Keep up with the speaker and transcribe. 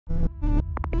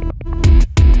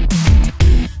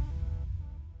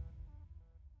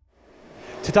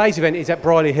Today's event is at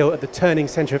Brierley Hill at the Turning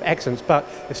Centre of Excellence, but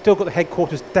they've still got the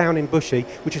headquarters down in Bushey,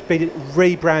 which has been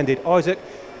rebranded. Isaac,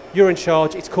 you're in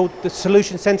charge. It's called the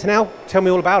Solution Centre now. Tell me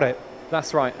all about it.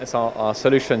 That's right, it's our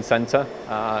solution centre.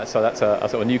 So that's a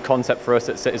sort of new concept for us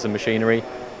at Citizen Machinery,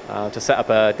 to set up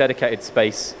a dedicated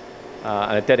space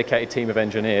and a dedicated team of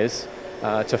engineers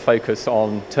to focus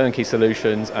on turnkey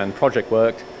solutions and project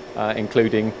work,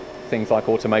 including things like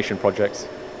automation projects.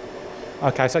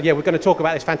 Okay, so yeah, we're going to talk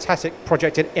about this fantastic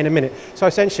project in a minute. So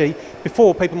essentially,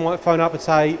 before people might phone up and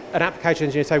say, an application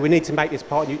engineer say, we need to make this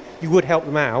part, you would help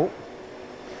them out?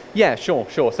 Yeah, sure.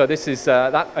 So this is,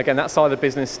 that side of the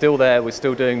business is still there. We're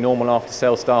still doing normal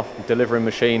after-sales stuff, delivering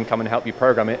machine, come and help you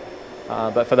program it.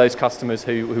 But for those customers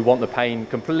who want the pain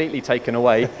completely taken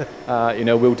away,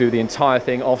 we'll do the entire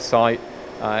thing off-site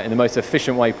in the most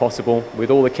efficient way possible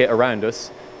with all the kit around us,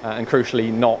 and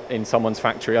crucially not in someone's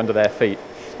factory under their feet.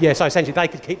 Yeah, so essentially they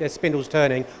could keep their spindles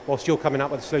turning whilst you're coming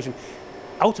up with a solution,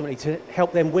 ultimately to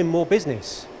help them win more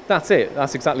business. That's it,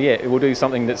 that's exactly it. It will do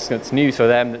something that's new for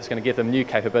them, that's going to give them new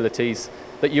capabilities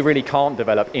that you really can't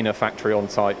develop in a factory on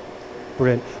site.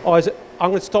 Brilliant. Isaac,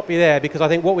 I'm going to stop you there because I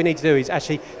think what we need to do is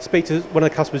actually speak to one of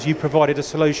the customers you provided a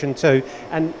solution to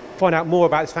and find out more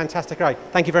about this fantastic array.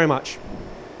 Thank you very much.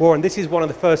 Warren, this is one of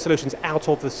the first solutions out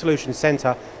of the Solution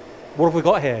Centre. What have we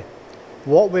got here?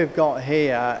 What we've got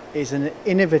here is an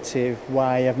innovative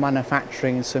way of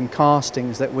manufacturing some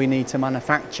castings that we need to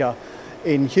manufacture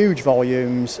in huge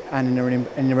volumes and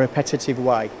in a repetitive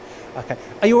way. Okay.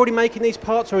 Are you already making these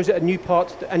parts, or is it a new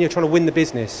part and you're trying to win the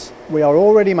business? We are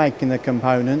already making the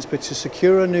components, but to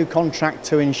secure a new contract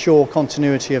to ensure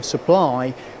continuity of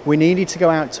supply, we needed to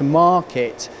go out to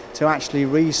market to actually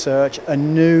research a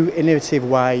new innovative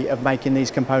way of making these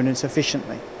components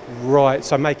efficiently. Right,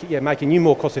 so making you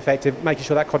more cost effective, making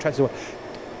sure that contract is.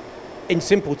 In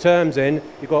simple terms then,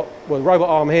 you've got the robot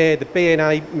arm here, the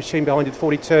B&A machine behind it, the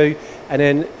 42, and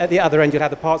then at the other end you'll have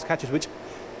the parts catchers which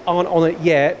aren't on it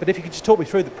yet, but if you could just talk me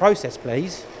through the process,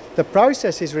 please. The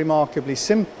process is remarkably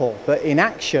simple, but in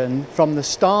action, from the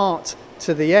start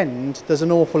to the end, there's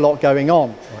an awful lot going on.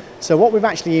 Right. So what we've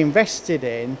actually invested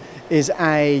in is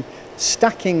a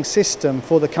stacking system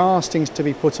for the castings to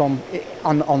be put on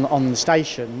the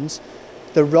stations,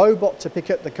 the robot to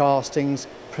pick up the castings,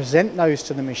 present those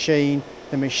to the machine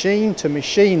to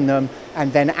machine them,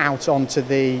 and then out onto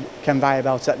the conveyor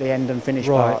belt at the end and finish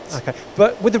parts. Okay.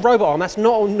 But with the robot arm, that's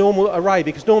not a normal array,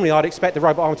 because normally I'd expect the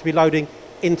robot arm to be loading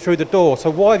in through the door.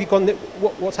 So why have you gone,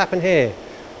 what's happened here?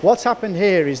 What's happened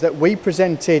here is that we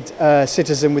presented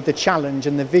Citizen with the challenge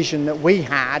and the vision that we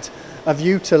had of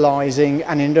utilising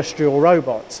an industrial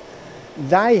robot.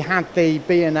 They had the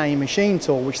B&A machine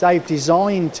tool, which they've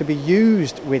designed to be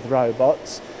used with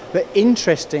robots, but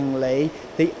interestingly,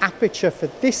 the aperture for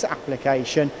this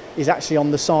application is actually on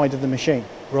the side of the machine.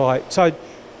 Right, so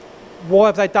why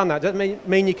have they done that? Does it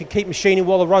mean you can keep machining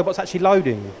while the robot's actually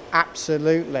loading?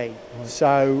 Absolutely. Right.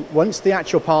 So once the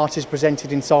actual part is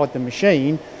presented inside the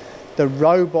machine, the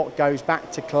robot goes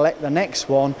back to collect the next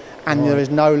one, and there is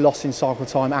no loss in cycle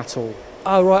time at all.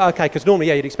 Oh, right, okay, because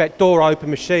normally, you'd expect door open,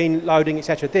 machine loading,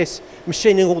 etc. This,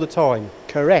 machining all the time.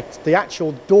 Correct. The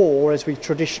actual door, as we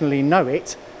traditionally know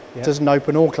it, doesn't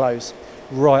open or close.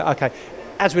 Right, okay.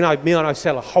 As we know, Miyano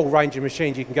sell a whole range of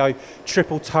machines. You can go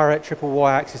triple turret, triple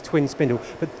Y-axis, twin spindle,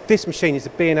 but this machine is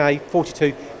the B&A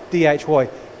 42 DHY.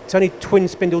 It's only twin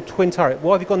spindle, twin turret.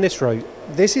 Why have you gone this route?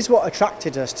 This is what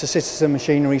attracted us to Citizen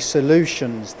Machinery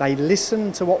Solutions. They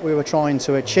listened to what we were trying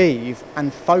to achieve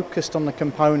and focused on the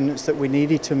components that we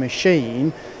needed to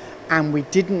machine, and we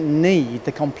didn't need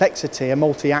the complexity of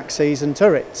multi-axes and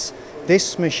turrets.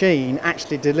 This machine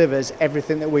actually delivers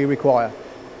everything that we require.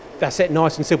 That's it,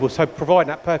 nice and simple. So providing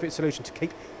that perfect solution to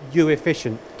keep you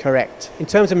efficient. Correct. In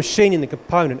terms of machining the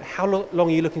component, how long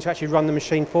are you looking to actually run the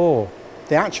machine for?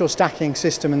 The actual stacking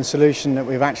system and the solution that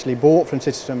we've actually bought from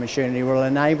Citizen Machinery will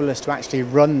enable us to actually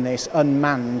run this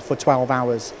unmanned for 12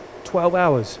 hours. 12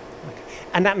 hours? Okay.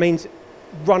 And that means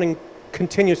running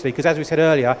continuously, because as we said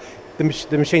earlier, the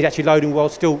machine's actually loading while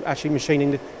still actually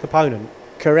machining the component.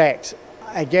 Correct.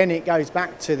 Again, it goes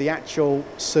back to the actual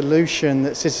solution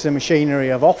that Citizen Machinery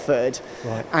have offered,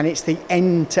 right. And it's the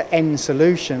end-to-end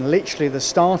solution, literally the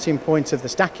starting point of the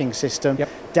stacking system,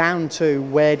 down to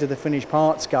where do the finished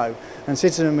parts go. And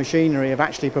Citizen Machinery have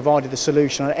actually provided the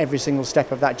solution on every single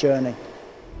step of that journey.